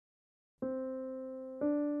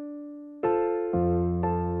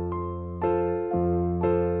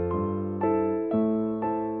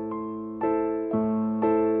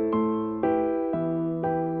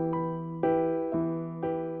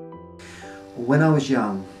When I was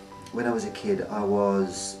young, when I was a kid, I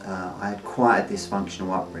had quite a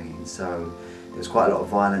dysfunctional upbringing. So there was quite a lot of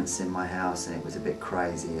violence in my house, and it was a bit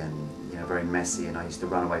crazy and very messy. And I used to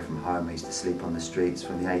run away from home. I used to sleep on the streets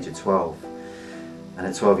from the age of 12. And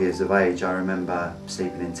at 12 years of age, I remember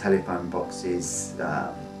sleeping in telephone boxes,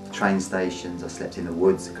 train stations. I slept in the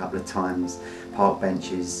woods a couple of times, park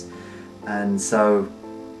benches, and so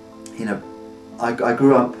I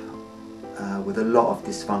grew up with a lot of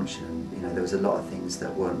dysfunction. There was a lot of things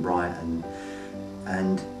that weren't right,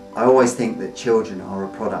 and I always think that children are a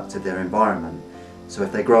product of their environment. So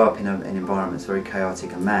if they grow up in an environment that's very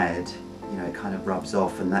chaotic and mad, it kind of rubs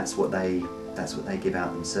off, and that's what they give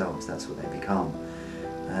out themselves. That's what they become.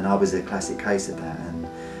 And I was a classic case of that. And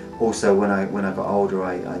also when I got older,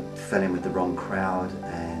 I fell in with the wrong crowd,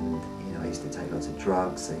 and I used to take lots of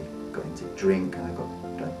drugs. I got into drink, and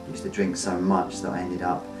I used to drink so much that I ended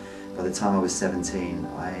up, by the time I was 17,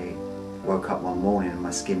 I woke up one morning and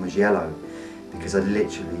my skin was yellow because I'd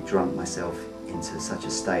literally drunk myself into such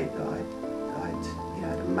a state that I'd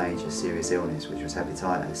had a major serious illness, which was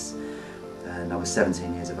hepatitis. And I was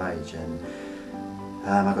 17 years of age, and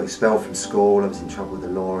I got expelled from school. I was in trouble with the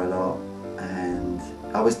law a lot, and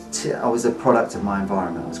I was a product of my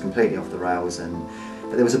environment. I was completely off the rails,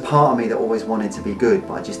 but there was a part of me that always wanted to be good,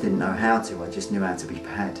 but I just didn't know how to. I just knew how to be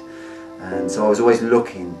bad, and so I was always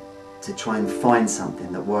looking to try and find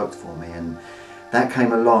something that worked for me. And that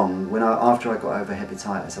came along after I got over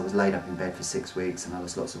hepatitis. I was laid up in bed for 6 weeks, and I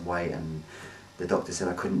lost lots of weight, and the doctor said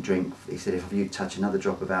I couldn't drink. He said, if you touch another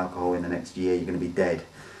drop of alcohol in the next year, you're going to be dead.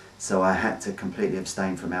 So I had to completely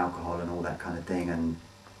abstain from alcohol and all that kind of thing, and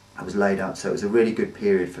I was laid up. So it was a really good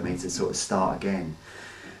period for me to sort of start again.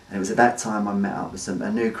 And it was at that time I met up with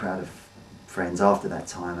a new crowd of friends after that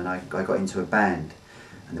time, and I got into a band.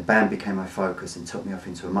 And the band became my focus and took me off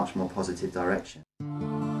into a much more positive direction.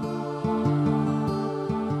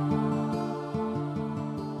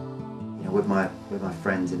 With my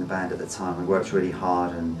friends in the band at the time, we worked really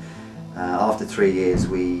hard, and after 3 years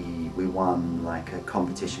we won like a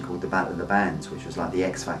competition called the Battle of the Bands, which was like the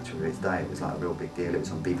X Factor of its day. It was like a real big deal. It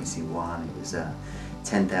was on BBC One. It was a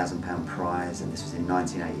 £10,000 prize, and this was in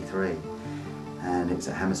 1983. And it was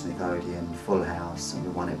at Hammersmith Odeon, full house, and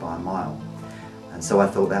we won it by a mile. And so I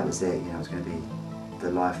thought that was it. It was going to be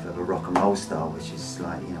the life of a rock and roll star, which is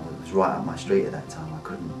like, it was right up my street at that time. I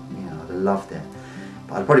couldn't, I'd have loved it.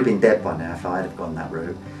 But I'd probably been dead by now if I'd have gone that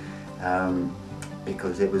route,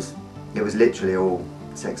 because it was literally all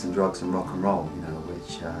sex and drugs and rock and roll,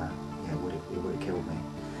 which it would have killed me.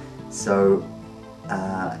 So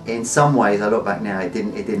in some ways, I look back now, it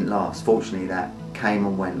didn't last. Fortunately, that came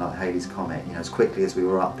and went like Halley's Comet. As quickly as we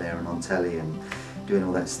were up there and on telly and doing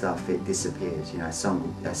all that stuff, it disappeared.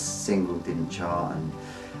 A single didn't chart, and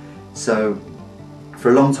so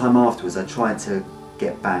for a long time afterwards, I tried to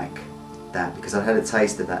get back that, because I had a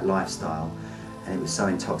taste of that lifestyle, and it was so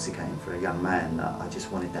intoxicating for a young man that I just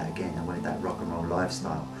wanted that again. I wanted that rock and roll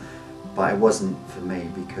lifestyle, but it wasn't for me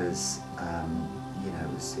because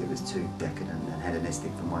it was too decadent and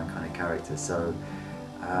hedonistic for my kind of character. So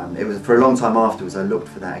it was for a long time afterwards I looked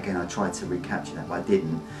for that again. I tried to recapture that, but I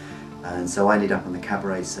didn't. And so I ended up on the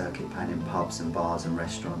cabaret circuit, playing in pubs and bars and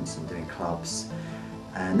restaurants and doing clubs.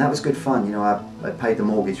 And that was good fun. I paid the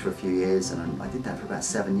mortgage for a few years, and I did that for about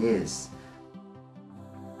 7 years.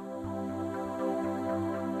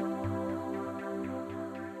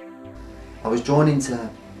 I was drawn into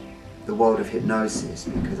the world of hypnosis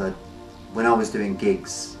because when I was doing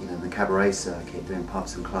gigs, in the cabaret circuit, doing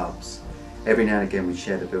pubs and clubs, every now and again we'd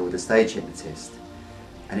share the bill with a stage hypnotist.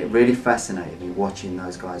 And it really fascinated me watching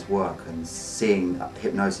those guys work and seeing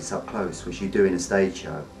hypnosis up close, which you do in a stage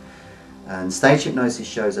show. And stage hypnosis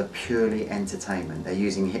shows are purely entertainment. They're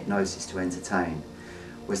using hypnosis to entertain.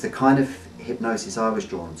 Whereas the kind of hypnosis I was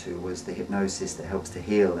drawn to was the hypnosis that helps to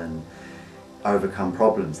heal and overcome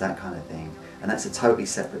problems, that kind of thing. And that's a totally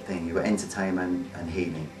separate thing. You've got entertainment and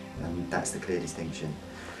healing, and that's the clear distinction.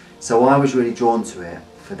 So I was really drawn to it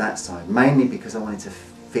for that side, mainly because I wanted to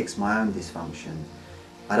fix my own dysfunction.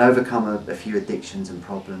 I'd overcome a few addictions and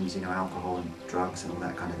problems, alcohol and drugs and all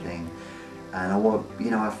that kind of thing. And I was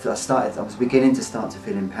beginning to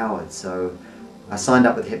feel empowered. So I signed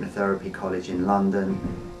up with Hypnotherapy College in London,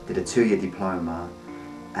 did a 2-year diploma,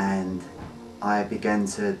 and I began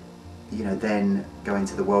to, then go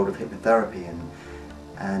into the world of hypnotherapy.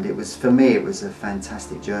 And it was, for me, it was a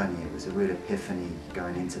fantastic journey. It was a real epiphany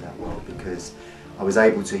going into that world, because I was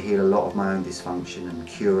able to heal a lot of my own dysfunction and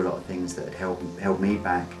cure a lot of things that had held me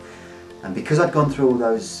back. And because I'd gone through all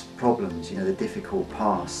those problems, the difficult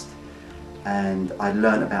past, and I'd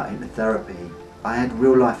learned about hypnotherapy, I had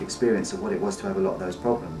real life experience of what it was to have a lot of those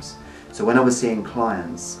problems. So when I was seeing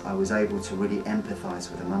clients, I was able to really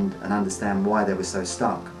empathise with them and understand why they were so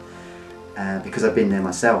stuck, because I've been there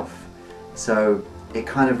myself. So it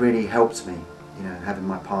kind of really helped me, you know, having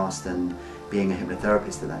my past and being a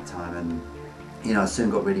hypnotherapist at that time. And you know, I soon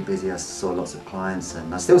got really busy. I saw lots of clients,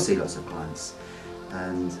 and I still see lots of clients.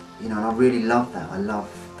 And you know, and I really love that. I love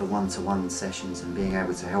the one-to-one sessions and being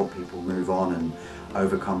able to help people move on and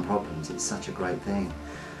overcome problems. It's such a great thing.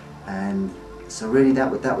 And so really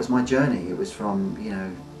that was my journey. It was from, you know,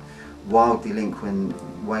 wild, delinquent,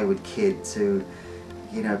 wayward kid to,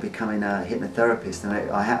 you know, becoming a hypnotherapist.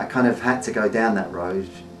 And I kind of had to go down that road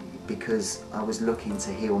because I was looking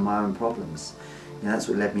to heal my own problems. You know, that's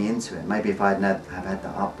what led me into it. Maybe if I hadn't have had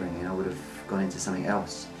that upbringing, I would have gone into something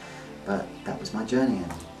else. But that was my journey,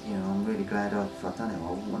 and you know, I'm really glad I've done it. I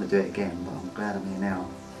wouldn't want to do it again, but I'm glad I'm here now.